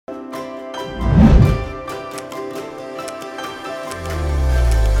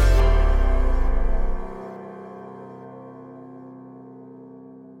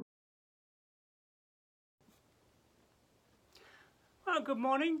Oh, good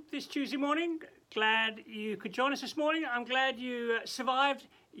morning, this Tuesday morning. Glad you could join us this morning. I'm glad you survived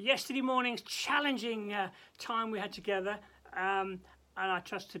yesterday morning's challenging time we had together. And I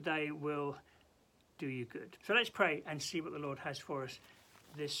trust today will do you good. So let's pray and see what the Lord has for us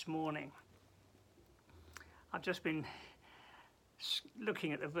this morning. I've just been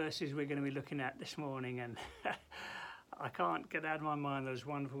looking at the verses we're going to be looking at this morning, and I can't get out of my mind those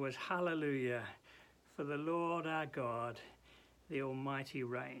wonderful words, hallelujah, for the Lord our God, the Almighty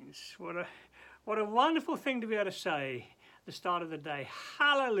reigns. What a wonderful thing to be able to say at the start of the day.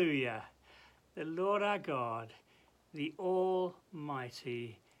 Hallelujah, the Lord our God, the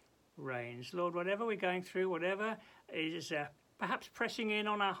Almighty reigns. Lord, whatever we're going through, whatever is perhaps pressing in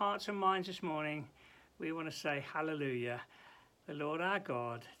on our hearts and minds this morning, we want to say hallelujah, the Lord our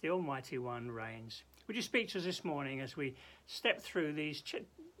God, the Almighty One reigns. Would you speak to us this morning as we step through these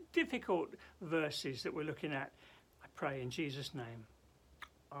difficult verses that we're looking at? I pray in Jesus' name.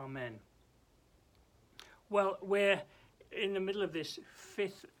 Amen. Well, we're in the middle of this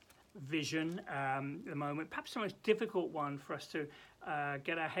fifth vision at the moment, perhaps the most difficult one for us to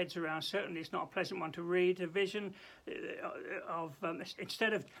get our heads around. Certainly it's not a pleasant one to read. The vision of,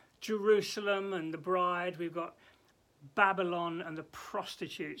 instead of Jerusalem and the bride, we've got Babylon and the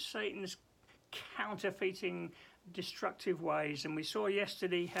prostitutes, Satan's counterfeiting destructive ways. And we saw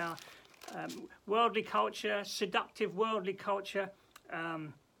yesterday how worldly culture, seductive worldly culture,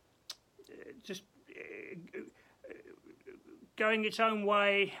 just going its own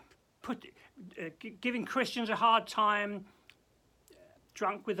way, giving Christians a hard time,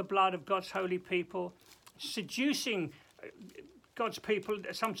 drunk with the blood of God's holy people, seducing God's people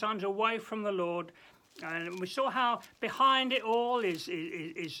sometimes away from the Lord. And we saw how behind it all is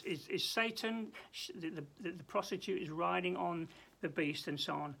Satan. The prostitute is riding on the beast and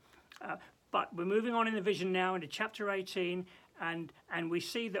so on. But we're moving on in the vision now into chapter 18, and we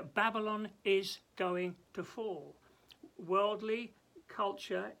see that Babylon is going to fall. Worldly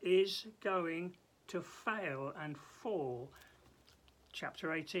culture is going to fail and fall.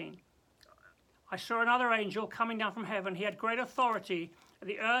 Chapter 18. I saw another angel coming down from heaven. He had great authority.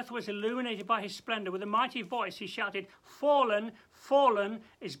 The earth was illuminated by his splendor. With a mighty voice he shouted, "Fallen, fallen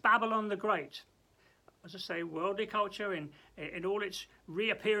is Babylon the Great." As I say, worldly culture in all its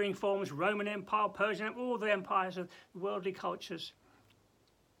reappearing forms, Roman Empire, Persian, all the empires of worldly cultures.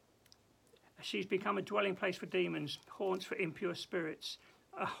 She's become a dwelling place for demons, haunts for impure spirits,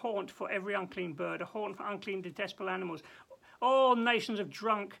 a haunt for every unclean bird, a haunt for unclean, detestable animals. All nations have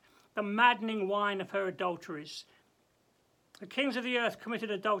drunk the maddening wine of her adulteries. The kings of the earth committed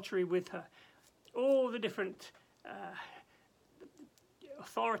adultery with her. All the different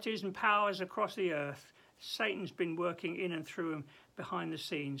authorities and powers across the earth, Satan's been working in and through them behind the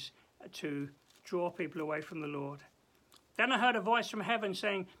scenes to draw people away from the Lord. Then I heard a voice from heaven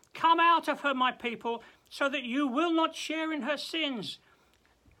saying, "Come out of her, my people, so that you will not share in her sins."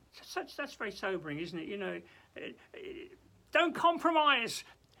 That's very sobering, isn't it? You know, don't compromise.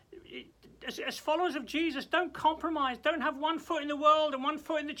 As followers of Jesus, don't compromise. Don't have one foot in the world and one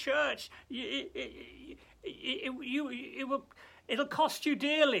foot in the church. It'll cost you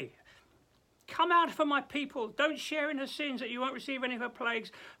dearly. Come out for my people. Don't share in her sins, that you won't receive any of her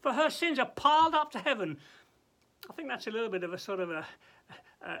plagues. For her sins are piled up to heaven. I think that's a little bit of a sort of a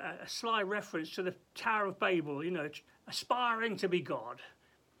sly reference to the Tower of Babel, you know, aspiring to be God.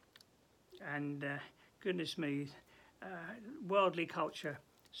 And goodness me, worldly culture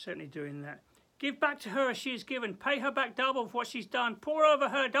certainly doing that. Give back to her as she is given. Pay her back double for what she's done. Pour over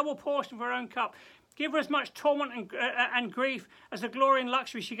her double portion of her own cup. Give her as much torment and grief as the glory and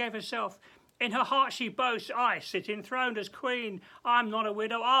luxury she gave herself. In her heart she boasts, "I sit enthroned as queen. I'm not a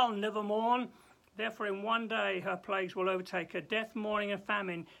widow. I'll never mourn." Therefore in one day her plagues will overtake her. Death, mourning and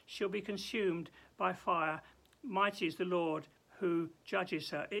famine. She'll be consumed by fire. Mighty is the Lord who judges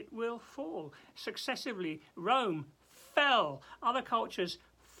her. It will fall. Successively, Rome fell. Other cultures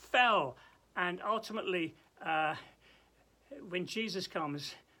fell. And ultimately, when Jesus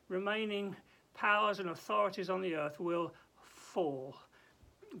comes, remaining powers and authorities on the earth will fall.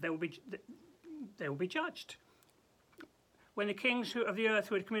 They will be judged. When the kings of the earth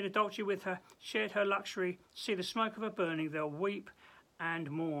who had committed adultery with her, shared her luxury, see the smoke of her burning, they'll weep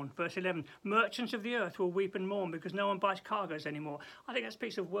and mourn. Verse 11, merchants of the earth will weep and mourn because no one buys cargoes anymore. I think that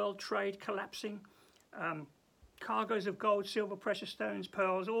speaks of world trade collapsing. Cargoes of gold, silver, precious stones,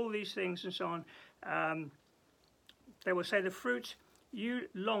 pearls, all these things and so on. They will say, the fruit you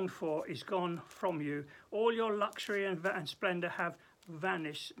longed for is gone from you. All your luxury and splendor have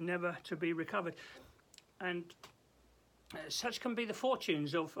vanished, never to be recovered. And such can be the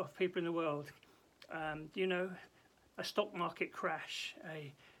fortunes of people in the world. You know, a stock market crash,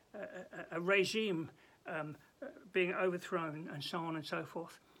 a regime being overthrown, and so on and so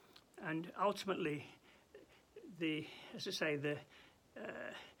forth. And ultimately,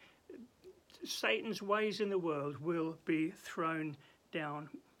 Satan's ways in the world will be thrown down.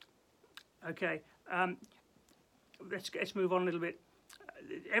 Okay, let's move on a little bit.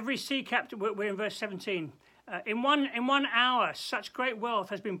 Every sea captain, we're in verse 17. In one hour, such great wealth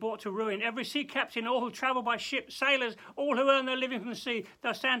has been brought to ruin. Every sea captain, all who travel by ship, sailors, all who earn their living from the sea,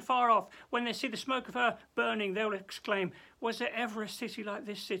 they'll stand far off. When they see the smoke of her burning, they'll exclaim, was there ever a city like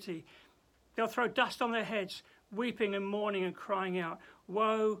this city? They'll throw dust on their heads, weeping and mourning and crying out,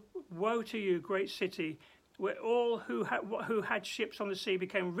 woe, woe to you, great city, where all who had ships on the sea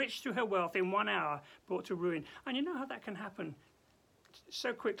became rich through her wealth in 1 hour, brought to ruin. And you know how that can happen?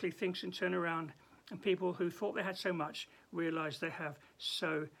 So quickly things can turn around, and people who thought they had so much realize they have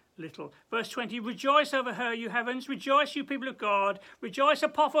so little. Verse 20, rejoice over her, you heavens. Rejoice, you people of God. Rejoice,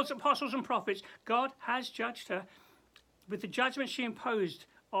 apostles and prophets. God has judged her with the judgment she imposed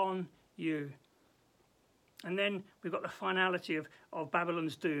on you. And then we've got the finality of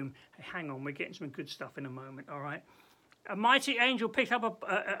Babylon's doom. Hey, hang on, we're getting some good stuff in a moment, all right? A mighty angel picked up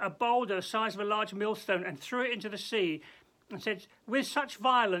a boulder the size of a large millstone and threw it into the sea, and said, with such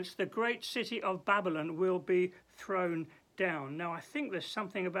violence, the great city of Babylon will be thrown down. Now, I think there's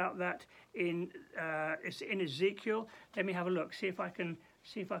something about that it's in Ezekiel. Let me have a look, see if I can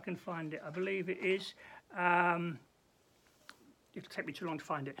find it. I believe it is. It'll take me too long to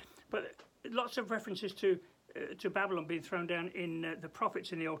find it. But lots of references to Babylon being thrown down in the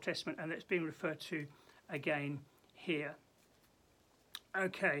prophets in the Old Testament, and it's being referred to again here.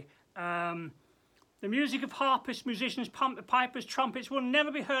 Okay. The music of harpists, musicians, pipers, trumpets will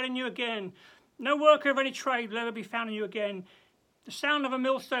never be heard in you again. No worker of any trade will ever be found in you again. The sound of a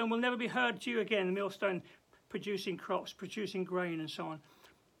millstone will never be heard to you again. The millstone producing crops, producing grain, and so on.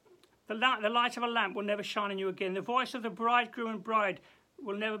 The light of a lamp will never shine in you again. The voice of the bridegroom and bride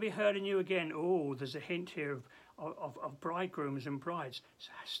will never be heard in you again. Oh, there's a hint here of bridegrooms and brides.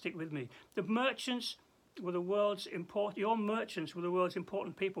 So stick with me. The merchants were the world's important. Your merchants were the world's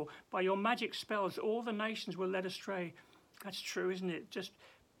important people. By your magic spells, all the nations were led astray. That's true, isn't it? Just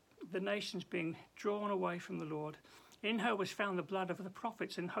the nations being drawn away from the Lord. In her was found the blood of the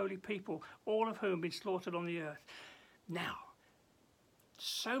prophets and holy people, all of whom had been slaughtered on the earth. Now,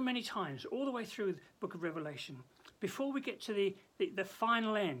 so many times, all the way through the book of Revelation, before we get to the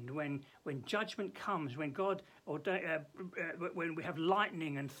final end, when judgment comes, when God when we have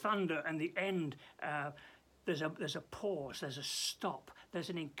lightning and thunder and the end, there's a pause, there's a stop,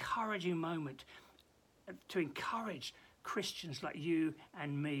 there's an encouraging moment to encourage Christians like you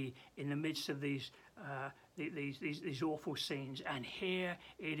and me in the midst of these awful scenes. And here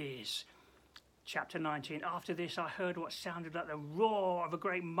it is. Chapter 19, after this I heard what sounded like the roar of a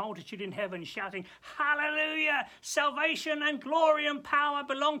great multitude in heaven shouting, Hallelujah! Salvation and glory and power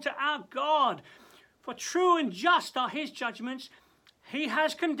belong to our God. For true and just are his judgments. He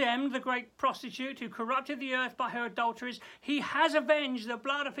has condemned the great prostitute who corrupted the earth by her adulteries. He has avenged the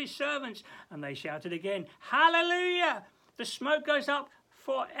blood of his servants. And they shouted again, Hallelujah! The smoke goes up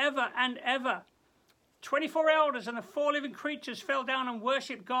forever and ever. 24 elders and the 4 living creatures fell down and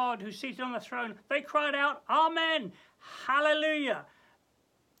worshipped God who's seated on the throne. They cried out, Amen, Hallelujah.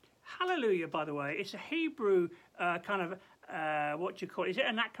 Hallelujah, by the way, it's a Hebrew kind of, what do you call it? Is it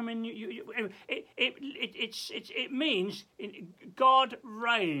an acronym? It means God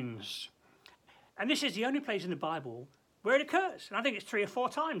reigns. And this is the only place in the Bible where it occurs. And I think it's 3 or 4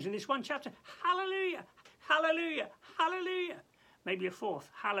 times in this one chapter. Hallelujah, Hallelujah, Hallelujah. Maybe a 4th,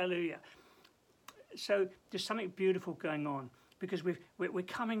 Hallelujah. So there's something beautiful going on, because we're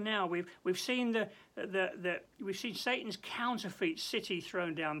coming now. We've seen we've seen Satan's counterfeit city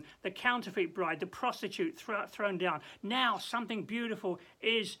thrown down, the counterfeit bride, the prostitute thrown down. Now something beautiful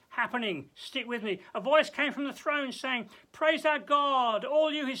is happening. Stick with me. A voice came from the throne saying, "Praise our God,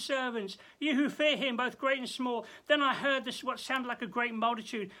 all you his servants, you who fear him, both great and small." Then I heard this, what sounded like a great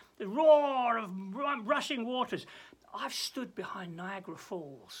multitude, the roar of rushing waters. I've stood behind Niagara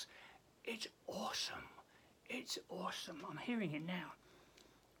Falls. It's awesome. It's awesome. I'm hearing it now.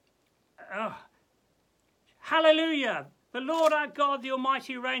 Oh. Hallelujah. The Lord our God, the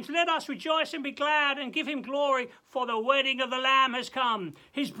Almighty, reigns. Let us rejoice and be glad and give him glory, for the wedding of the Lamb has come.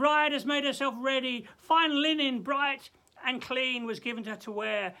 His bride has made herself ready. Fine linen, bright and clean, was given to her to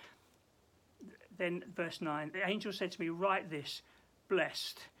wear. Then verse 9, the angel said to me, write this,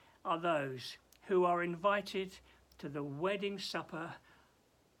 blessed are those who are invited to the wedding supper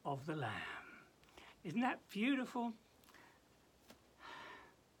of the Lamb. Isn't that beautiful?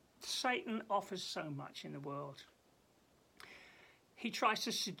 Satan offers so much in the world. He tries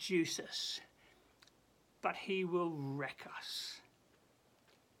to seduce us, but he will wreck us.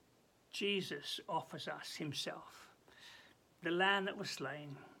 Jesus offers us himself, the Lamb that was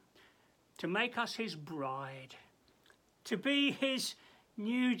slain, to make us his bride, to be his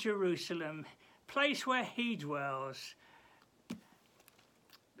new Jerusalem, place where he dwells.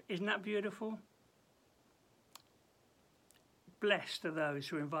 Isn't that beautiful? Blessed are those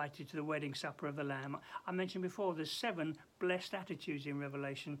who are invited to the wedding supper of the Lamb. I mentioned before there's 7 blessed attitudes in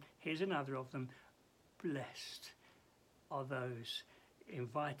Revelation. Here's another of them. Blessed are those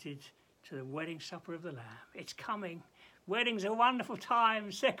invited to the wedding supper of the Lamb. It's coming. Weddings are wonderful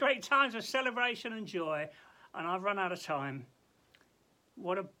times. They're great times of celebration and joy. And I've run out of time.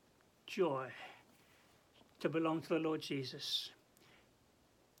 What a joy to belong to the Lord Jesus.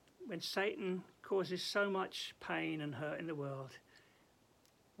 When Satan causes so much pain and hurt in the world,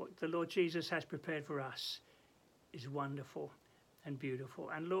 what the Lord Jesus has prepared for us is wonderful and beautiful.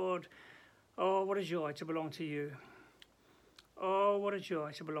 And Lord, oh, what a joy to belong to you. Oh, what a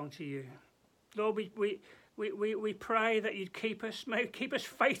joy to belong to you. Lord, we pray that you'd keep us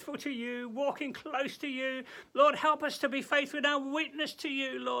faithful to you, walking close to you. Lord, help us to be faithful in our witness to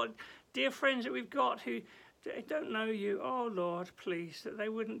you, Lord. Dear friends that we've got who don't know you, oh, Lord, please, that they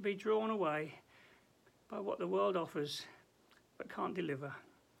wouldn't be drawn away by what the world offers but can't deliver.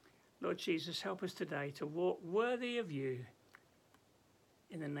 Lord Jesus, help us today to walk worthy of you.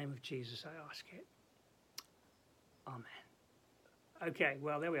 In the name of Jesus, I ask it. Amen. Okay,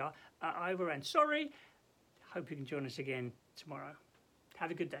 well, there we are. I overran. Sorry. Hope you can join us again tomorrow. Have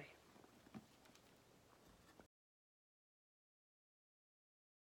a good day.